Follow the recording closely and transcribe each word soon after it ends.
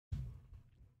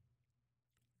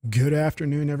Good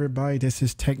afternoon, everybody. This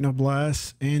is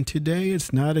TeknoBlast, and today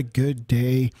it's not a good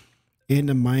day in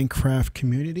the Minecraft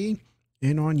community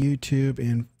and on YouTube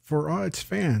and for all its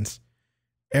fans.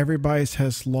 Everybody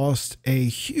has lost a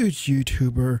huge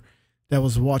YouTuber that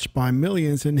was watched by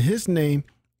millions, and his name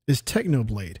is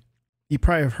Technoblade. You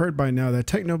probably have heard by now that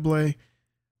Technoblade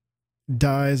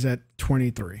dies at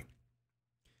 23.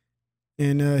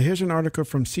 And here's an article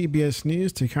from CBS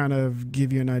News to kind of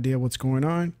give you an idea of what's going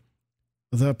on.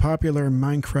 The popular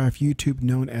Minecraft YouTube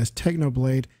known as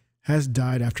Technoblade has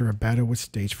died after a battle with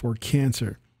stage 4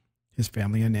 cancer. His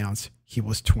family announced he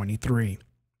was 23.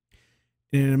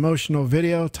 In an emotional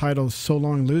video titled "So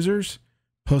Long Losers,"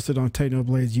 posted on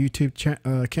Technoblade's YouTube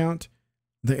account,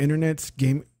 the internet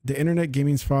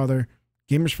gamer's father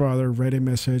read a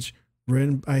message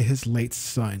written by his late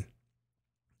son.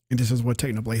 And this is what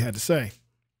Technoblade had to say.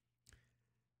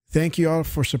 "Thank you all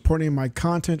for supporting my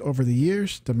content over the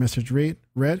years," the message read.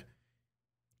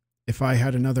 "If I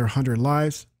had another 100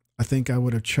 lives, I think I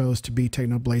would have chose to be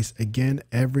Technoblade again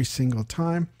every single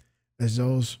time, as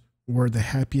those were the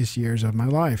happiest years of my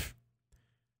life.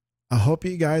 I hope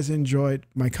you guys enjoyed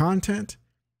my content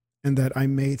and that I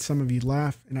made some of you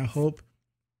laugh, and I hope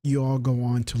you all go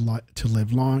on to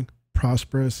live long,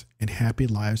 prosperous, and happy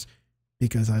lives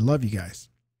because I love you guys."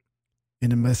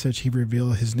 In a message, he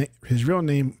revealed his real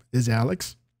name is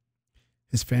Alex.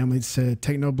 His family said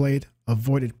Technoblade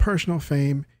avoided personal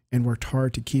fame and worked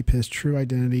hard to keep his true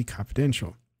identity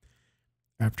confidential.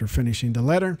 After finishing the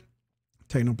letter,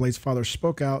 Technoblade's father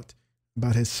spoke out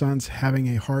about his son's having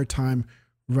a hard time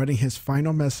writing his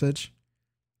final message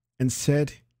and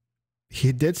said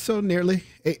he did so nearly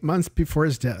 8 months before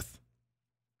his death.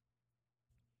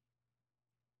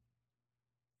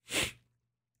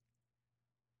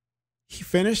 He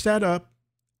finished that up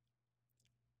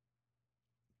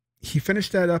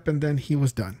and then he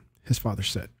was done, his father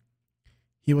said.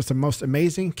 He was the most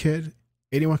amazing kid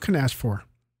anyone could ask for.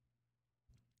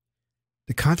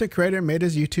 The content creator made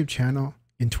his YouTube channel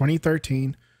in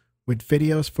 2013 with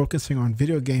videos focusing on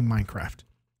video game Minecraft.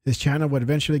 His channel would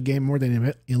eventually gain more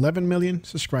than 11 million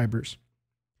subscribers.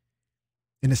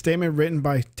 In a statement written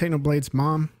by Technoblade's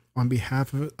mom on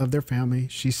behalf of their family,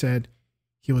 she said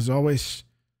he was always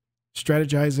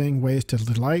strategizing ways to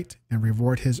delight and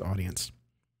reward his audience.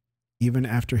 Even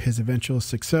after his eventual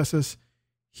successes,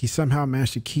 he somehow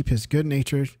managed to keep his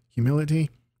good-natured humility,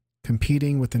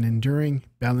 competing with an enduring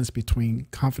balance between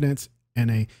confidence and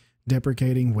a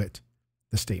deprecating wit,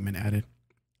 the statement added.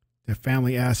 The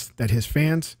family asked that his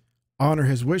fans honor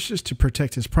his wishes to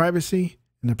protect his privacy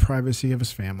and the privacy of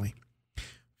his family.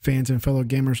 Fans and fellow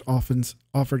gamers often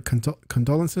offered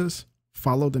condolences,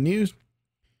 followed the news.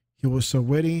 He was so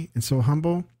witty and so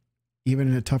humble, even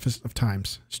in the toughest of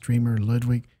times. Streamer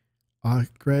Ludwig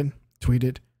Ogred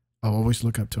tweeted, "I'll always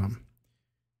look up to him."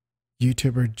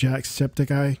 YouTuber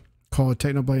Jacksepticeye called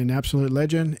Technoblade an absolute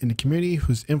legend in the community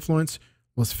whose influence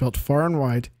was felt far and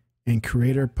wide, and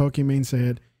creator Pokimane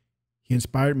said, "He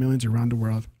inspired millions around the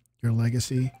world. Your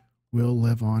legacy will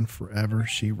live on forever,"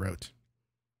 she wrote.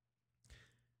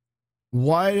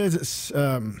 Why does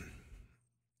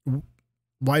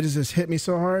this hit me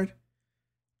so hard?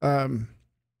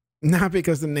 Not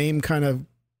because the name kind of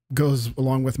goes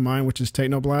along with mine, which is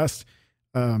TeknoBlast.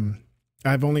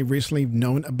 I've only recently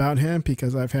known about him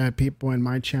because I've had people in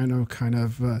my channel kind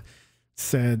of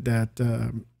said that,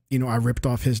 I ripped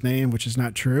off his name, which is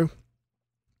not true.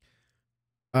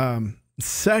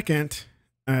 Second,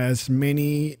 as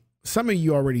some of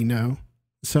you already know,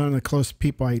 some of the close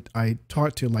people I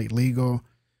talk to, like Legal,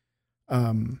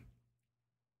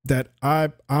 that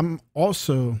I'm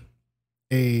also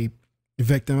a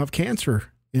victim of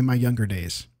cancer in my younger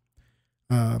days.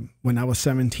 When I was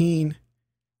 17,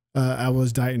 I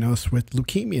was diagnosed with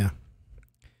leukemia.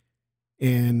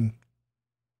 And,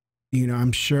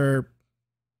 I'm sure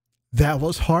that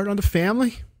was hard on the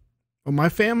family, on my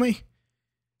family.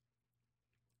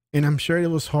 And I'm sure it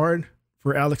was hard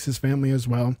for Alex's family as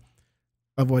well,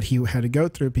 of what he had to go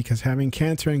through, because having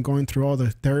cancer and going through all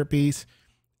the therapies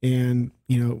and,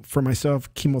 for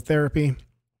myself, chemotherapy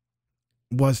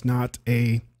was not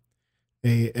an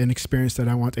experience that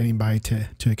I want anybody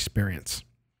to experience.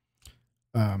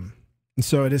 And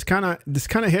so this kind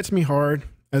of hits me hard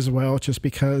as well, just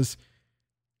because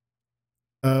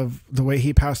of the way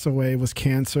he passed away was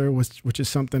cancer, which is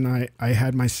something I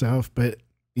had myself, but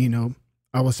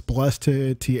I was blessed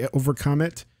to overcome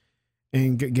it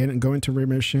and go into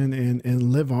remission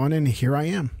and live on, and here I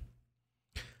am.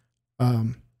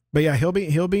 But yeah,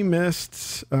 he'll be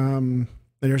missed.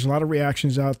 There's a lot of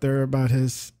reactions out there about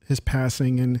his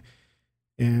passing,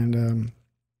 and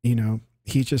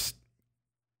he just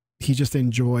he just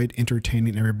enjoyed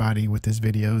entertaining everybody with his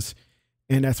videos.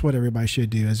 And that's what everybody should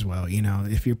do as well. You know,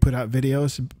 if you put out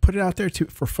videos, put it out there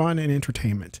for fun and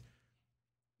entertainment,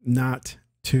 not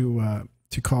to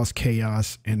cause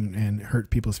chaos and hurt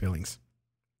people's feelings.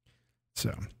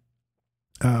 So,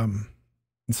 I'm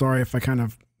sorry if I kind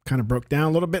of broke down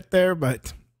a little bit there,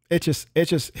 but it just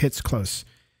hits close.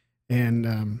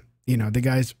 And you know, the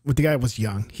guy was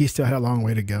young. He still had a long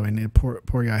way to go, and the poor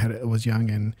guy was young,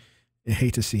 and I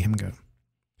hate to see him go.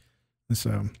 And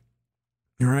so,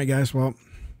 all right, guys. Well,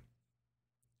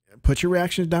 put your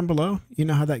reactions down below. You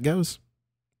know how that goes,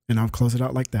 and I'll close it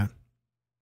out like that.